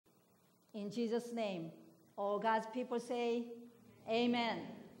In Jesus' name, all God's people say, amen.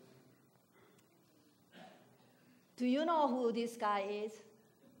 Do you know who this guy is?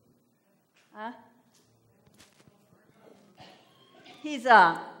 Huh? He's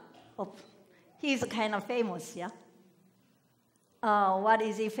kind of famous, yeah? What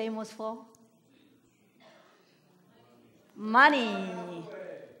is he famous for? Money.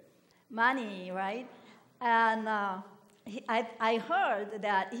 Money, right? And I heard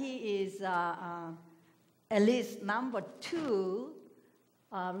that he is at least number 2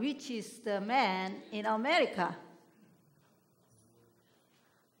 richest man in America.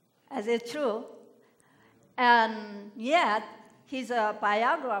 Is it true? And yet, his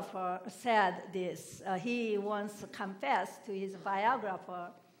biographer said this. He once confessed to his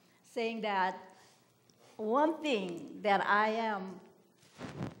biographer, saying that one thing that I am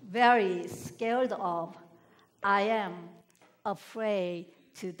very scared of, I am afraid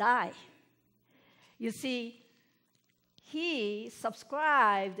to die. You see, he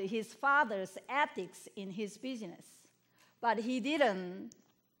subscribed his father's ethics in his business, but he didn't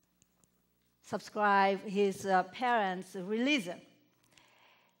subscribe his parents' religion.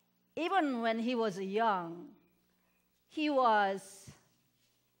 Even when he was young, he was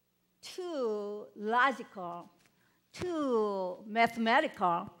too logical, too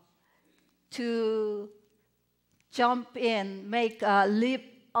mathematical to jump in, make a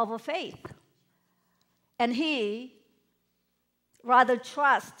leap of faith. And he rather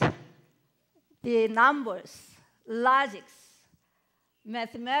trust the numbers, logics,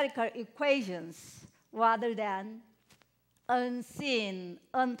 mathematical equations, rather than unseen,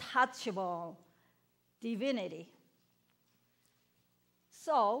 untouchable divinity.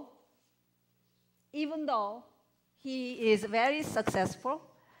 So, even though he is very successful,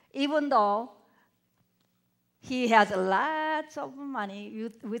 even though he has lots of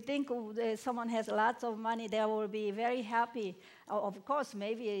money, we think someone has lots of money, they will be very happy. Of course,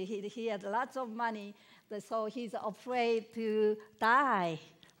 maybe he has lots of money, so he's afraid to die,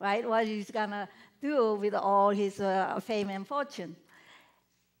 right? What he's going to do with all his fame and fortune.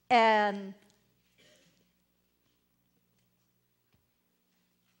 And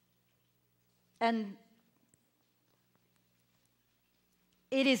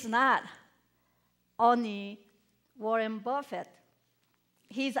it is not only Warren Buffett.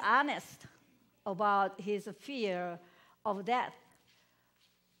 He's honest about his fear of death.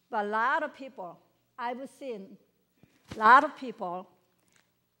 But a lot of people, I've seen a lot of people,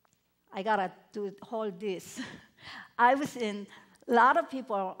 I gotta hold this. I've seen a lot of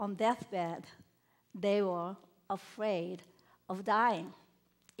people on deathbed, they were afraid of dying.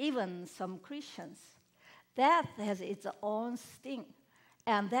 Even some Christians. Death has its own sting,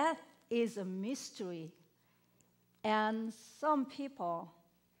 and that is a mystery. And some people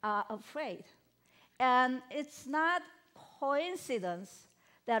are afraid. And it's not coincidence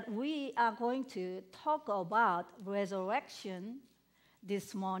that we are going to talk about resurrection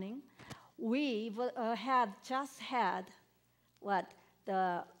this morning. We had just had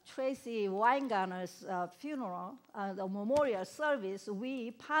the Tracy Weingarner's funeral, the memorial service.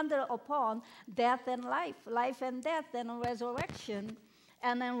 We ponder upon death and life, life and death and resurrection.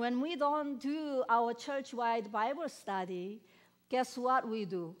 And then when we don't do our church-wide Bible study, guess what we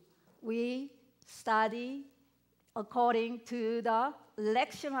do? We study according to the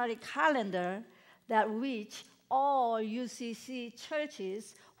lectionary calendar that which all UCC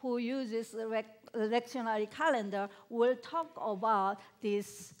churches who uses the lectionary calendar will talk about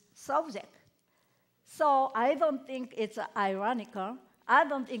this subject. So I don't think it's ironical. I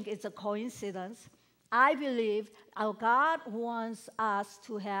don't think it's a coincidence. I believe our God wants us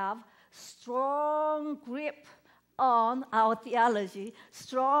to have strong grip on our theology,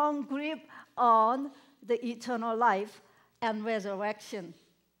 strong grip on the eternal life and resurrection.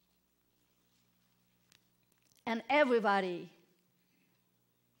 And everybody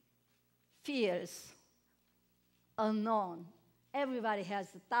fears unknown. Everybody has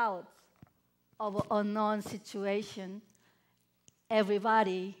doubts of an unknown situation.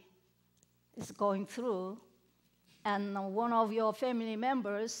 Everybody is going through. And one of your family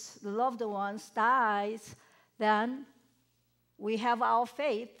members, the loved ones, dies, then we have our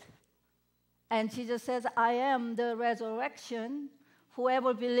faith. And Jesus says, I am the resurrection.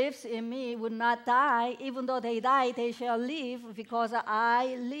 Whoever believes in me would not die. Even though they die, they shall live because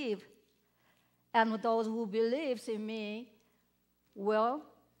I live. And those who believes in me will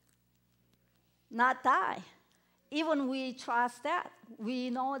not die. Even we trust that. We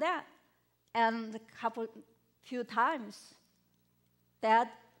know that. And few times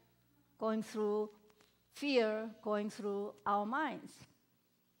that going through fear, going through our minds.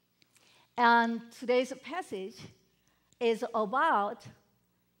 And today's passage is about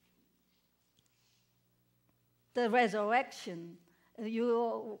the resurrection.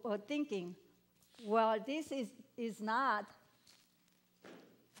 You are thinking, well, this is not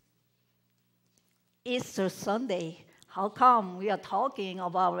Easter Sunday. How come we are talking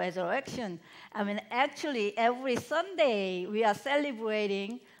about resurrection? I mean, actually, every Sunday we are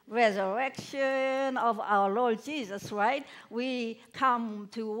celebrating resurrection of our Lord Jesus, right? We come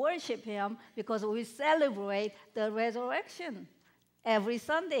to worship him because we celebrate the resurrection every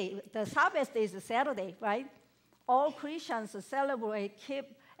Sunday. The Sabbath is a Saturday, right? All Christians keep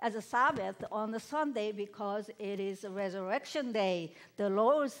as a Sabbath on the Sunday because it is a resurrection day, the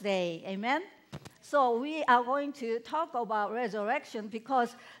Lord's day. Amen? So we are going to talk about resurrection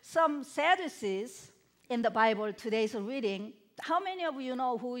because some Sadducees in the Bible, today's reading, how many of you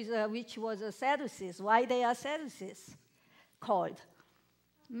know which was a Sadducees? Why they are Sadducees called?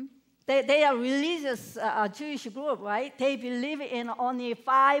 They are religious Jewish group, right? They believe in only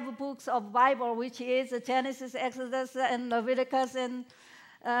 5 books of Bible, which is Genesis, Exodus, and Leviticus, and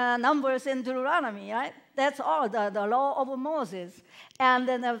Numbers, and Deuteronomy, right? That's all, the law of Moses. And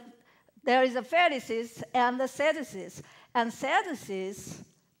then there is the Pharisees and the Sadducees. And Sadducees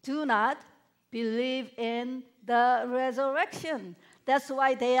do not believe in the resurrection. That's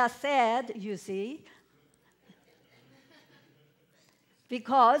why they are sad, you see.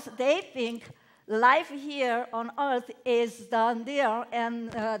 Because they think life here on earth is done there,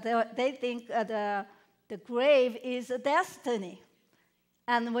 and they think the grave is a destiny.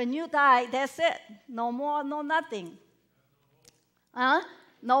 And when you die, that's it. No more, no nothing.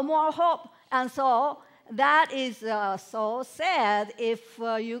 No more hope. And so that is so sad if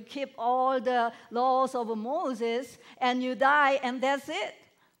you keep all the laws of Moses and you die and that's it.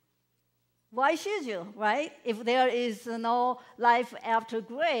 Why should you, right? If there is no life after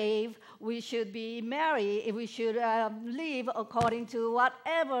grave, we should be married. We should live according to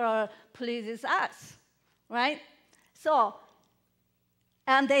whatever pleases us, right? So,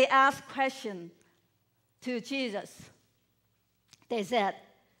 and they asked question to Jesus. They said,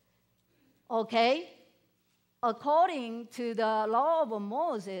 okay, according to the law of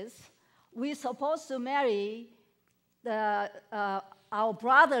Moses, we're supposed to marry our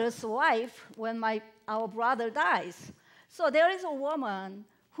brother's wife when our brother dies. So there is a woman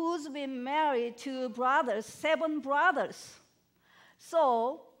who's been married to 7 brothers.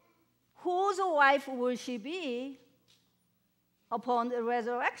 So whose wife will she be upon the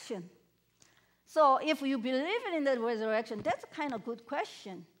resurrection? So if you believe in the resurrection, that's a kind of good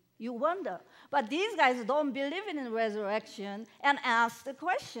question. You wonder. But these guys don't believe in the resurrection and ask the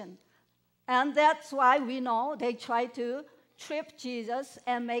question. And that's why we know they try to trip Jesus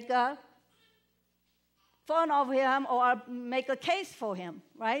and make a fun of him or make a case for him,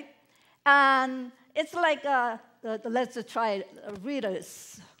 right? And it's like, let's try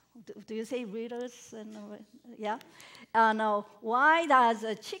readers. Do you say readers? Yeah. Why does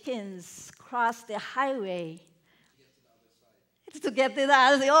chickens cross the highway? To get to the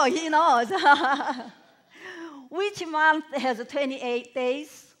other side. Oh, he knows. Which month has 28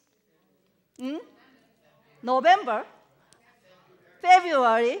 days? November?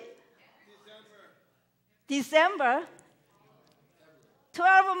 February? December?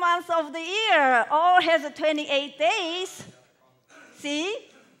 12 months of the year all has 28 days. See?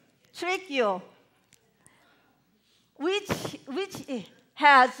 Trick you. Which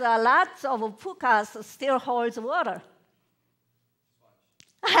has lots of pukas still holds water.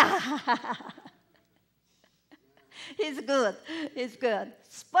 He's good.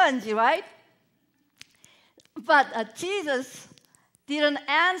 Sponge, right? But Jesus didn't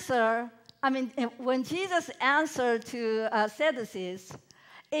answer. I mean, when Jesus answered to Sadducees,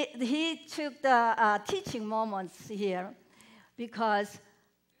 he took the teaching moments here because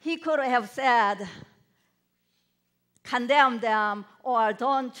he could have said, condemn them or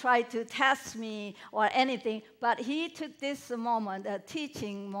don't try to test me or anything. But he took this moment, a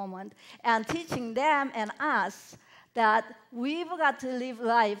teaching moment, and teaching them and us that we've got to live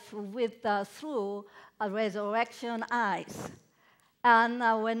life with through a resurrection eyes.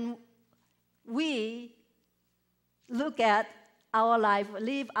 And when we look at our life,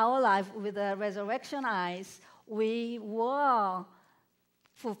 live our life with the resurrection eyes, we will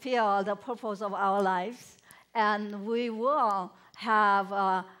fulfill the purpose of our lives, and we will have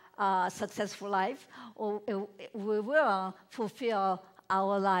a successful life, or we will fulfill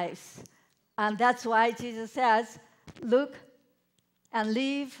our lives. And that's why Jesus says, look and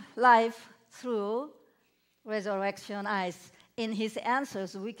live life through resurrection eyes. In his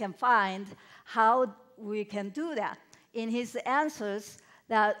answers, we can find how we can do that. In his answers,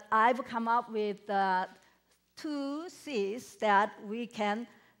 that I've come up with 2 C's that we can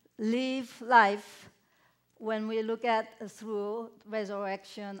live life when we look at through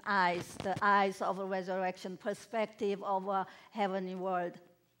resurrection eyes, the eyes of a resurrection perspective of a heavenly world.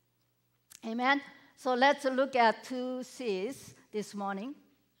 Amen? So let's look at 2 C's this morning.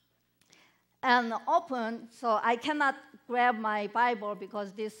 And open, so I cannot grab my Bible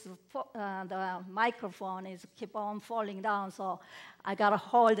because the microphone is keep on falling down, so I got to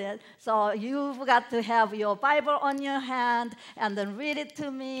hold it. So you've got to have your Bible on your hand and then read it to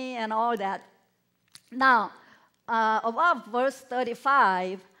me and all that. Now, above verse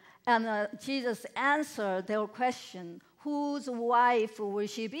 35, and Jesus answered their question, whose wife will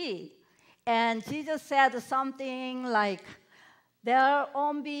she be? And Jesus said something like, there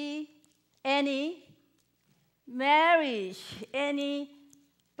won't be any marriage,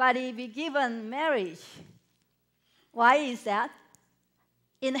 anybody be given marriage. Why is that?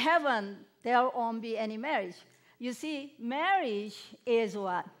 In heaven, there won't be any marriage. You see, marriage is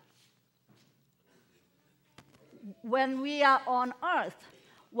what? When we are on earth,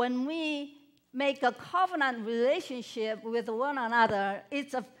 when we make a covenant relationship with one another,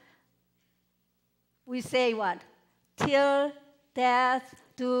 we say what? Till death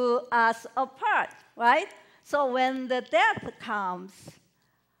do us apart, right? So when the death comes,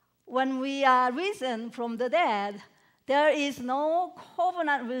 when we are risen from the dead, there is no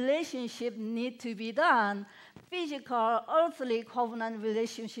covenant relationship need to be done, physical, earthly covenant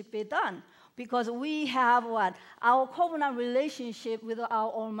relationship be done, because we have what? Our covenant relationship with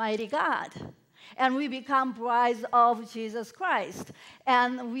our Almighty God. And we become brides of Jesus Christ.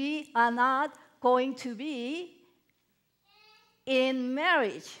 And we are not going to be in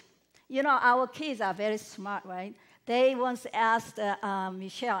marriage. You know, our kids are very smart, right? They once asked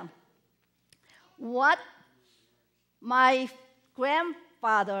Michelle, what my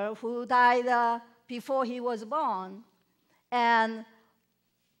grandfather, who died before he was born, and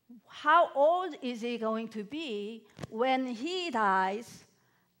how old is he going to be when he dies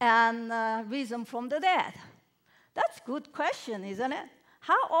and risen from the dead? That's a good question, isn't it?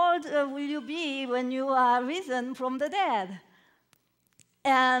 How old will you be when you are risen from the dead?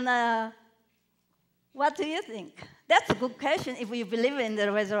 And what do you think? That's a good question if we believe in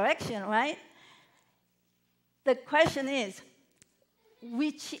the resurrection, right? The question is,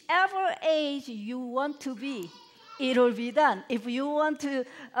 whichever age you want to be, it will be done. If you want to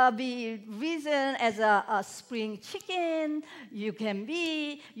be risen as a spring chicken, you can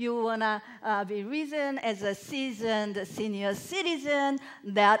be. You want to be risen as a seasoned senior citizen,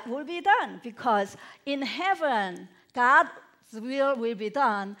 that will be done. Because in heaven, God's will be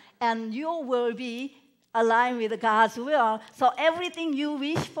done, and you will be aligned with God's will. So everything you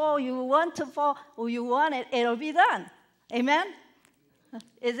wish for, you want to for, or you want it, it'll be done. Amen?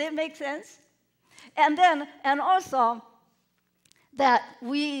 Does it make sense? And also that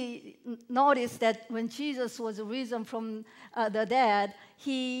we notice that when Jesus was risen from the dead,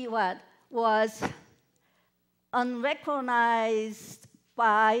 he was unrecognized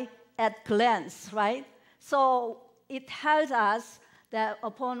by at glance, right? So it tells us that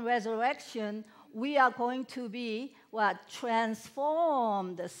upon resurrection, we are going to be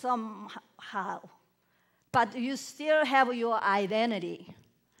transformed somehow. But you still have your identity.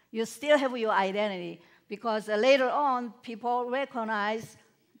 You still have your identity because later on, people recognize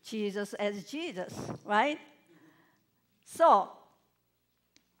Jesus as Jesus, right? So,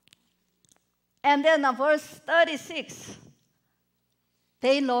 and then verse 36,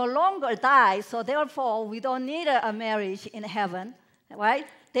 they no longer die, so therefore we don't need a marriage in heaven, right?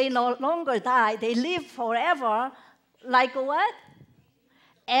 They no longer die. They live forever like what?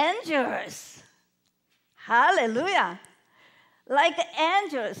 Angels. Hallelujah. Like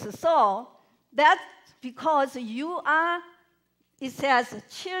angels. So that's because you are, it says,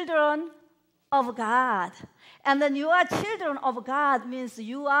 children of God. And then you are children of God means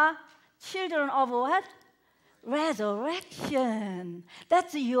you are children of what? Resurrection.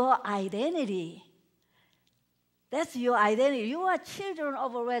 That's your identity. That's your identity. You are children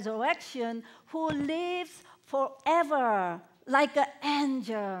of a resurrection who lives forever like an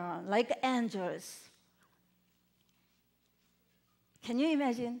angel, like angels. Can you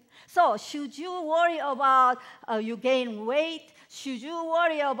imagine? So should you worry about you gain weight? Should you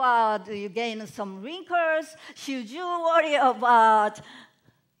worry about you gain some wrinkles? Should you worry about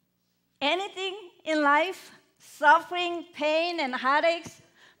anything in life? Suffering, pain, and heartaches?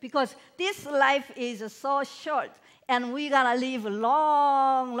 Because this life is so short, and we're going to live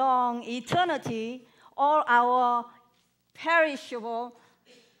long, long eternity. All our perishable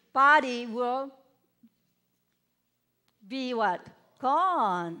body will be what?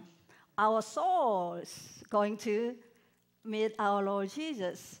 gone, our souls going to meet our Lord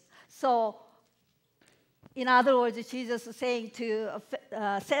Jesus. So, in other words, Jesus is saying to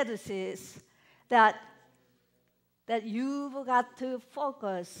Sadducees that you've got to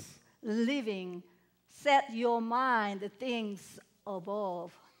focus, living, set your mind things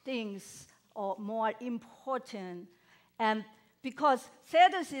above, things are more important. And because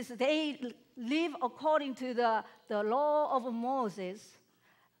Sadducees, they live according to the law of Moses.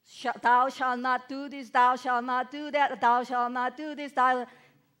 Thou shalt not do this, thou shalt not do that, thou shalt not do this.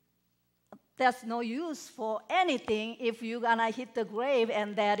 There's no use for anything if you're going to hit the grave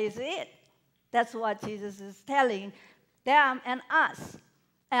and that is it. That's what Jesus is telling them and us.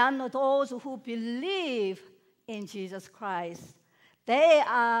 And those who believe in Jesus Christ, they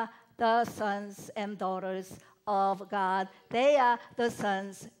are the sons and daughters of God. They are the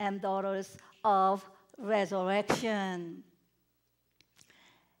sons and daughters of resurrection.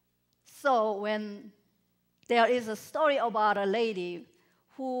 So when there is a story about a lady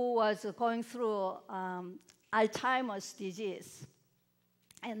who was going through Alzheimer's disease,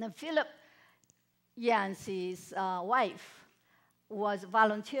 and Philip Yancey's wife was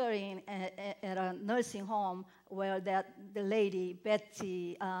volunteering at a nursing home where the lady,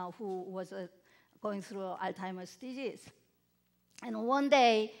 Betsy, who was going through Alzheimer's disease. And one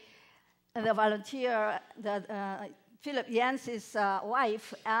day, the volunteer, Philip Yancey's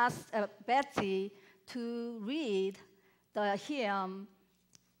wife, asked Betsy to read the hymn,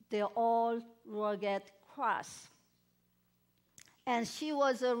 "The All Rugged Cross." And she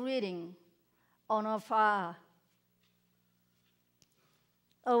was reading on a far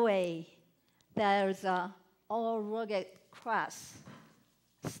away. There's a all rugged cross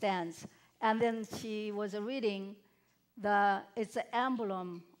stands. And then she was reading it's an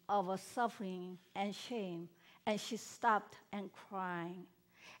emblem of a suffering and shame. And she stopped and crying.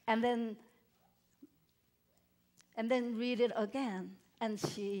 And then read it again. And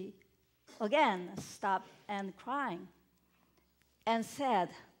she again stopped and crying. And said,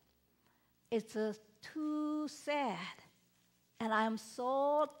 "It's too sad. And I'm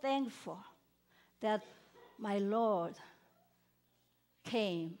so thankful that my Lord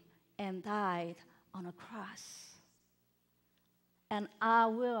came and died on a cross. And I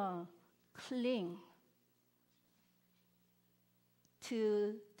will cling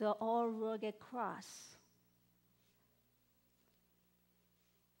to the all-rugged cross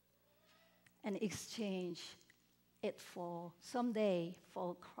and exchange it for someday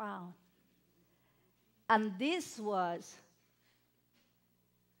for a crown." And this was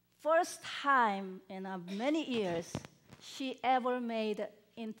first time in many years she ever made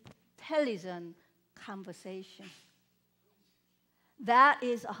intelligent conversation. That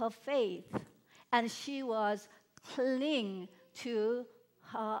is her faith. And she was clinging to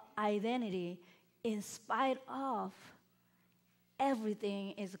her identity in spite of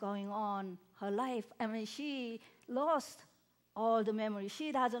everything is going on her life. I mean, she lost all the memory.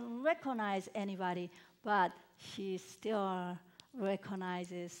 She doesn't recognize anybody, but she still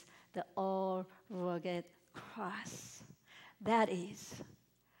recognizes the all-rugged cross. That is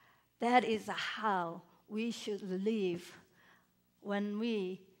how we should live when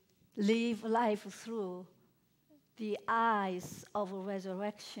we live life through the eyes of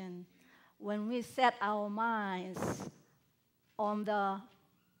resurrection, when we set our minds on the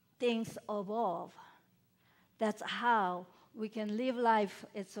things above. That's how we can live life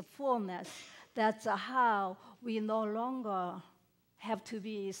its fullness. That's how we no longer have to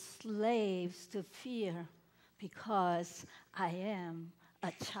be slaves to fear, because I am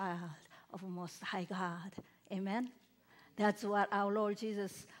a child of Most High God. Amen? That's what our Lord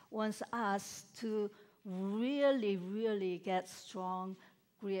Jesus wants us to really, really get strong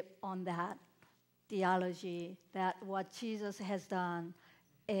grip on that theology, that what Jesus has done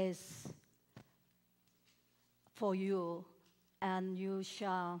is for you, and you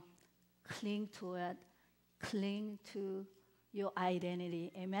shall cling to it, cling to your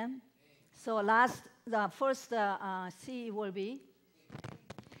identity. Amen? So the first C will be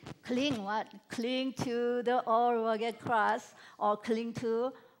cling what? Cling to the all-rugged cross, or cling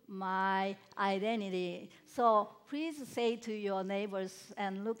to my identity. So please say to your neighbors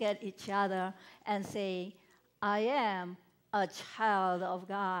and look at each other and say, I am a child of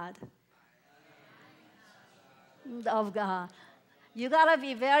God. Of God. You gotta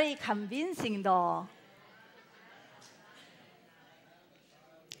be very convincing though.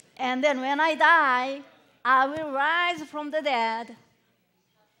 And then when I die, I will rise from the dead.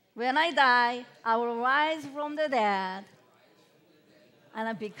 When I die, I will rise from the dead. And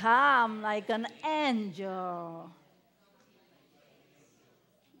I become like an angel.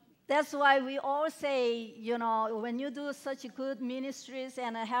 That's why we all say, when you do such good ministries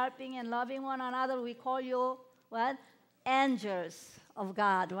and helping and loving one another, we call you what? Angels of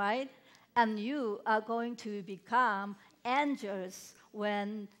God, right? And you are going to become angels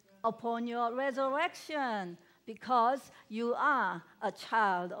when upon your resurrection, because you are a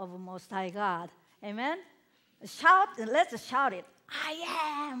child of Most High God. Amen? Let's shout it.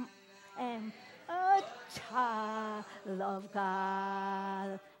 I am a child of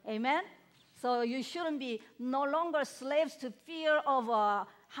God. Amen? So you shouldn't be no longer slaves to fear of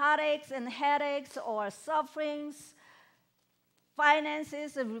heartaches and headaches or sufferings,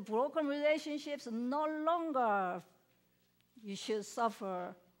 finances, broken relationships. No longer you should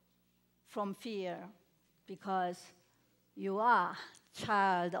suffer from fear, because you are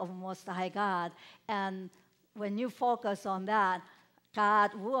child of Most High God. And when you focus on that,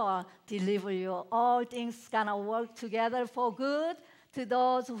 God will deliver you. All things gonna work together for good to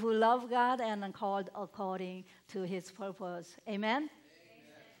those who love God and are called according to His purpose. Amen? Amen.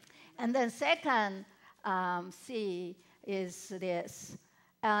 And then second C is this.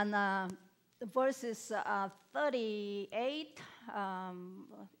 And verses 38,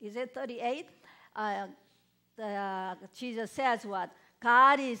 is it 38? Jesus says what?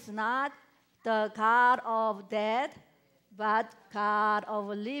 God is not the God of dead, but God of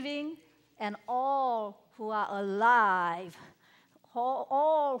living, and all who are alive.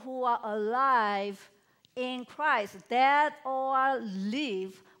 All who are alive in Christ, dead or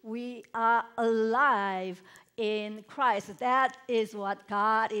live, we are alive in Christ. That is what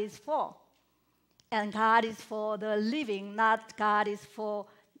God is for. And God is for the living, God is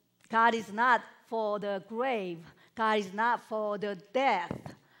not for the grave. God is not for the death.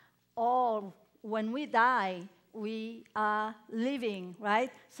 Or when we die, we are living,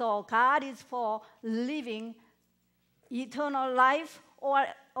 right? So God is for living eternal life or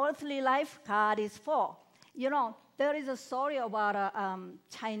earthly life. God is for. There is a story about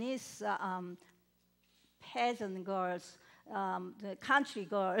Chinese peasant girls, the country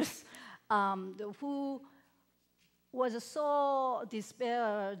girls, who was so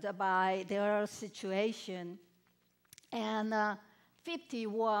despaired by their situation. And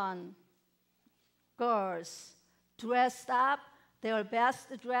 51 girls dressed up, their best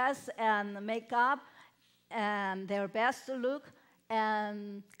dress and makeup, and their best look,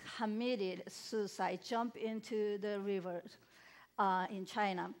 and committed suicide, jumped into the river in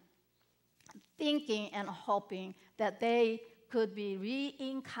China, thinking and hoping that they could be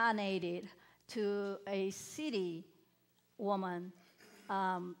reincarnated to a city woman,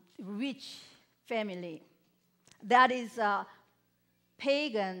 rich family. That is a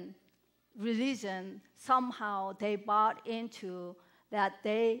pagan religion. Somehow they bought into that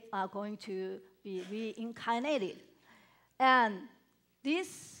they are going to be reincarnated. And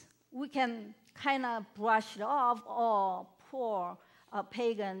this, we can kind of brush it off, or poor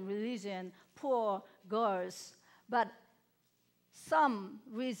pagan religion, poor girls. But some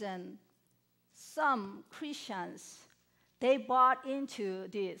reason, some Christians, they bought into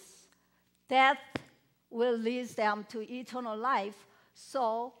this. Death will lead them to eternal life.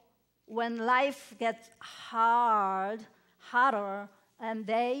 So when life gets harder, and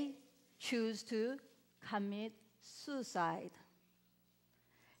they choose to commit suicide.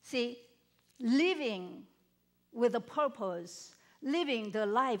 See, living with a purpose, living the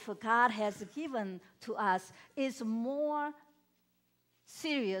life God has given to us is more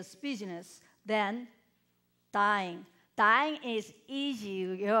serious business than dying. Dying is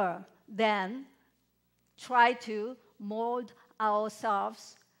easier than try to mold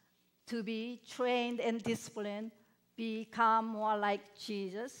ourselves to be trained and disciplined, become more like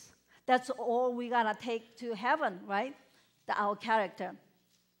Jesus. That's all we gotta take to heaven, right? Our character.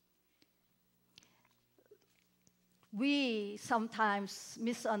 We sometimes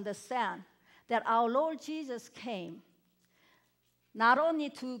misunderstand that our Lord Jesus came not only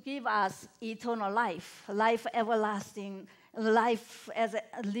to give us eternal life, life everlasting, life as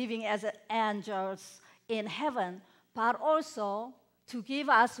living as angels in heaven, but also to give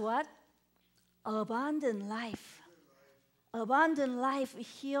us what? Abundant life. Abundant life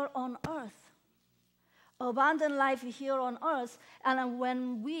here on earth. Abundant life here on earth. And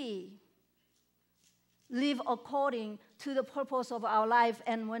when we live according to the purpose of our life,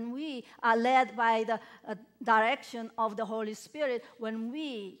 and when we are led by the direction of the Holy Spirit, when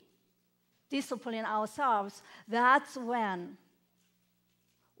we discipline ourselves, that's when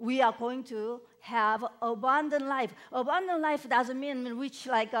we are going to have abundant life. Abundant life doesn't mean rich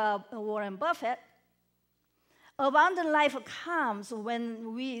like Warren Buffett. Abundant life comes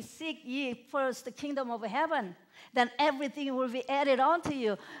when we seek ye first the kingdom of heaven. Then everything will be added on to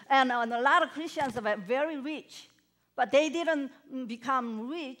you. And a lot of Christians are very rich, but they didn't become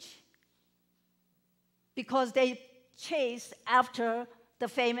rich because they chased after the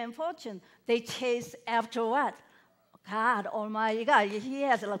fame and fortune. They chased after what? God, Almighty God. He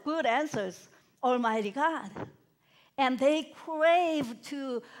has good answers. Almighty God. And they crave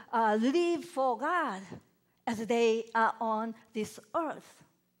to live for God as they are on this earth.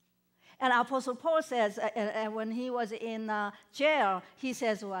 And Apostle Paul says, when he was in jail, he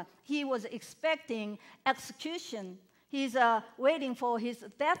says what? He was expecting execution. He's waiting for his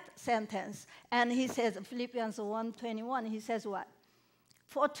death sentence. And he says, Philippians 1:21, he says what?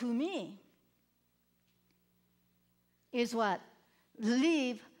 For to me is what?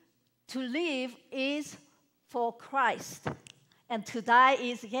 To live is for Christ, and to die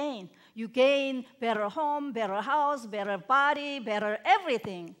is gain. You gain better home, better house, better body, better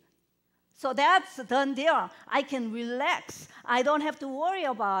everything. So that's done deal. I can relax. I don't have to worry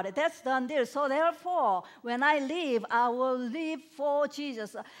about it. That's done deal. So therefore, when I live, I will live for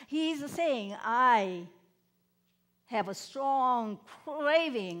Jesus. He's saying, I have a strong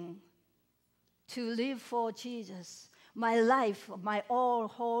craving to live for Jesus. My life, my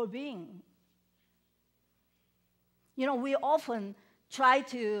whole being. You know, we often try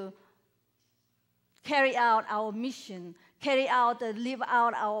to carry out our mission, live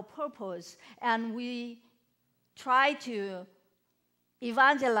out our purpose, and we try to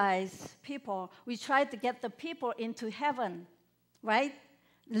evangelize people. We try to get the people into heaven, right?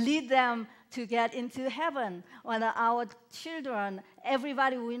 Lead them to get into heaven. When our children,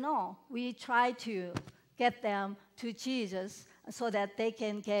 everybody we know, we try to get them to Jesus so that they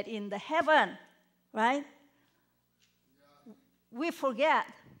can get in the heaven, right? We forget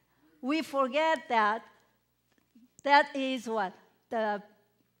that is what?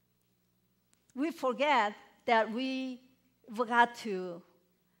 We forget that we got to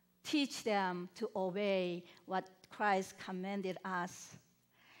teach them to obey what Christ commanded us.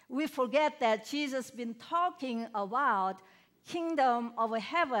 We forget that Jesus has been talking about kingdom of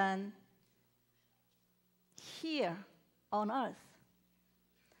heaven here on earth.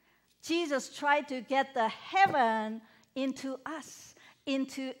 Jesus tried to get the heaven into us,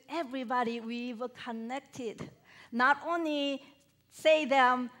 into everybody we've connected. Not only say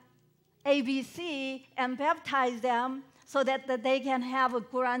them ABC and baptize them so that they can have a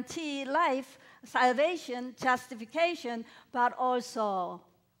guaranteed life, salvation, justification, but also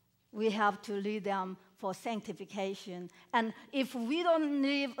we have to lead them for sanctification. And if we don't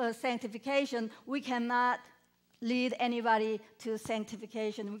live sanctification, we cannot lead anybody to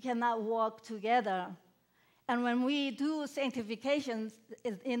sanctification. We cannot work together. And when we do sanctification,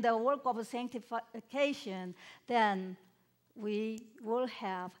 in the work of sanctification, then we will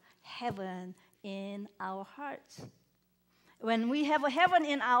have heaven in our hearts. When we have a heaven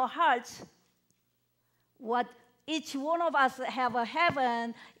in our hearts, what each one of us have a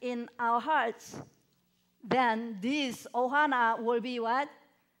heaven in our hearts, then this ohana will be what?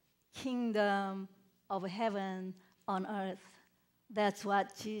 Kingdom of heaven on earth. That's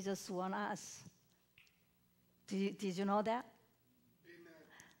what Jesus wants us. Did you know that? Amen.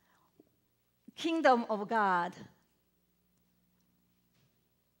 Kingdom of God.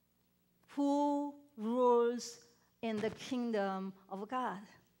 Who rules in the kingdom of God?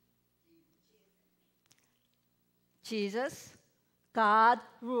 Jesus. God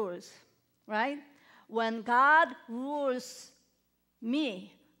rules, right? When God rules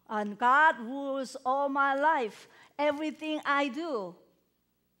me, and God rules all my life, everything I do,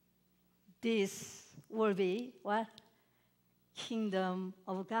 this will be what? Kingdom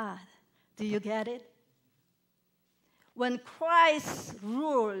of God. Do you get it? When Christ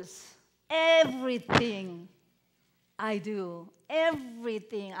rules everything I do,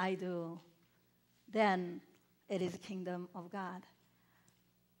 then it is kingdom of God.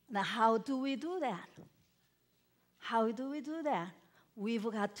 Now, how do we do that? How do we do that? We've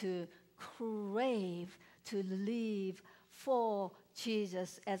got to crave to live for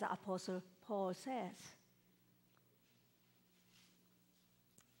Jesus, as Apostle Paul says.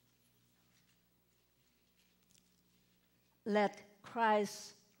 Let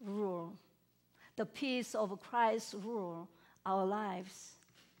Christ rule. The peace of Christ rule our lives.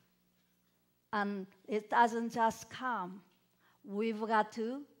 And it doesn't just come. We've got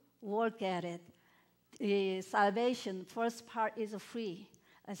to work at it. The salvation, first part is free.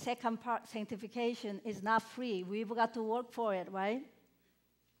 And second part, sanctification, is not free. We've got to work for it, right?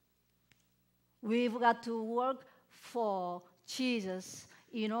 We've got to work for Jesus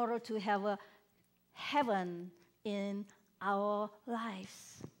in order to have a heaven in our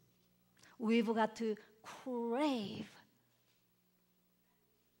lives. We've got to crave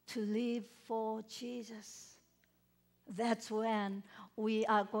to live for Jesus. That's when we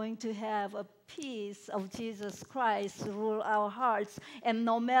are going to have a peace of Jesus Christ rule our hearts. And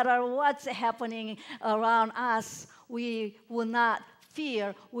no matter what's happening around us, we will not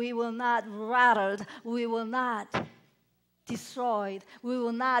fear, we will not rattled, we will not destroyed, we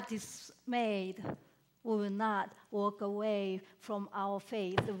will not dismayed. We will not walk away from our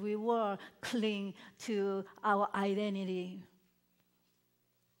faith. We will cling to our identity.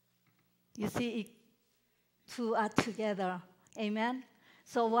 You see, two are together. Amen?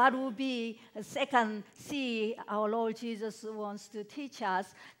 So what would be a second C our Lord Jesus wants to teach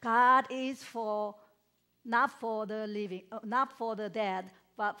us? God is not for the living, not for the dead,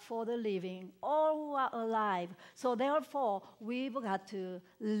 but for the living, all who are alive. So therefore, we've got to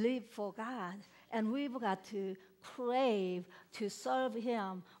live for God. And we've got to crave to serve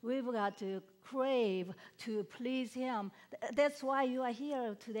Him. We've got to crave to please Him. That's why you are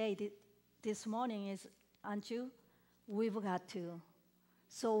here today, this morning, aren't you? We've got to.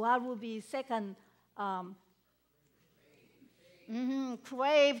 So what would be second?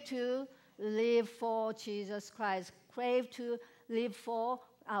 Crave to live for Jesus Christ. Crave to live for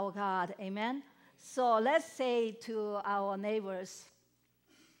our God. Amen? So let's say to our neighbors,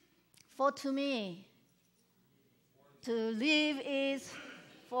 for to me, to live is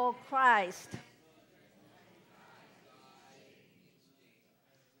for Christ.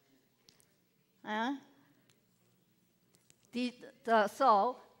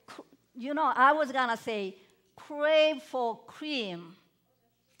 So, I was going to say, crave for cream.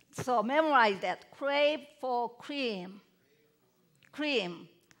 So memorize that. Crave for cream. Cream.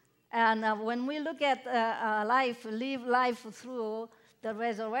 And when we look at live life through the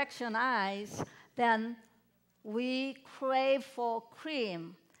resurrection eyes, then we crave for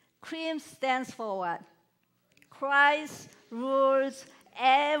cream. Cream stands for what? Christ rules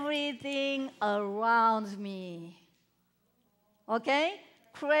everything around me. Okay?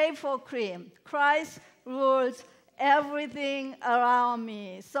 Crave for cream. Christ rules everything around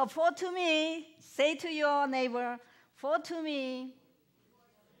me. So for to me, say to your neighbor, for to me,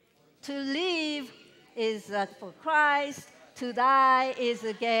 to live is for Christ, to die is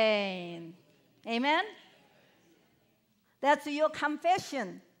a gain. Amen? That's your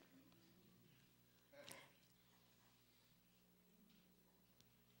confession.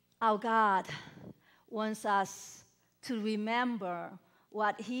 Our God wants us to remember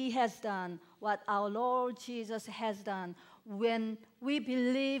what He has done, what our Lord Jesus has done when we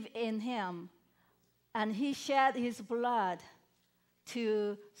believe in Him. And He shed His blood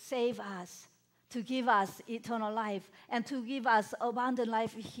to save us, to give us eternal life, and to give us abundant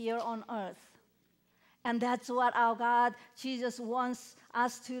life here on earth. And that's what our God, Jesus, wants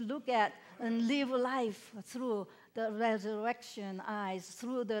us to look at and live life through the resurrection eyes,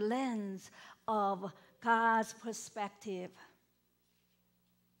 through the lens of God's perspective.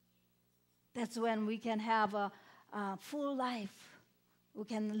 That's when we can have a full life. We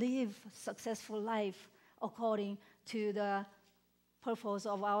can live successful life according to the purpose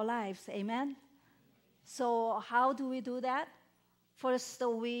of our lives. Amen? So how do we do that? First,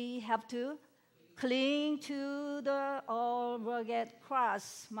 we have to cling to the all-rugged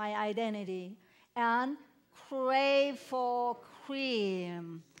cross, my identity, and crave for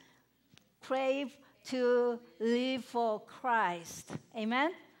cream. Crave to live for Christ.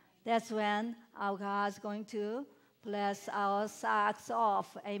 Amen? That's when our God's going to bless our socks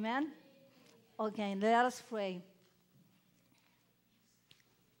off. Amen? Okay, let us pray.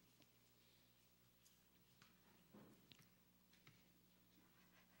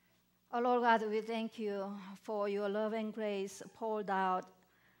 Oh, Lord God, we thank you for your love and grace poured out.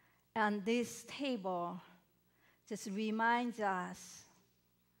 And this table just reminds us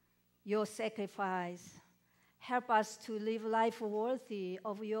your sacrifice. Help us to live life worthy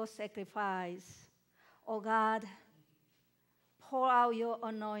of your sacrifice. Oh God, pour out your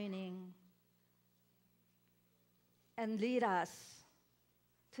anointing and lead us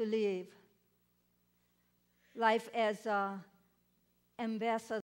to live life as an ambassador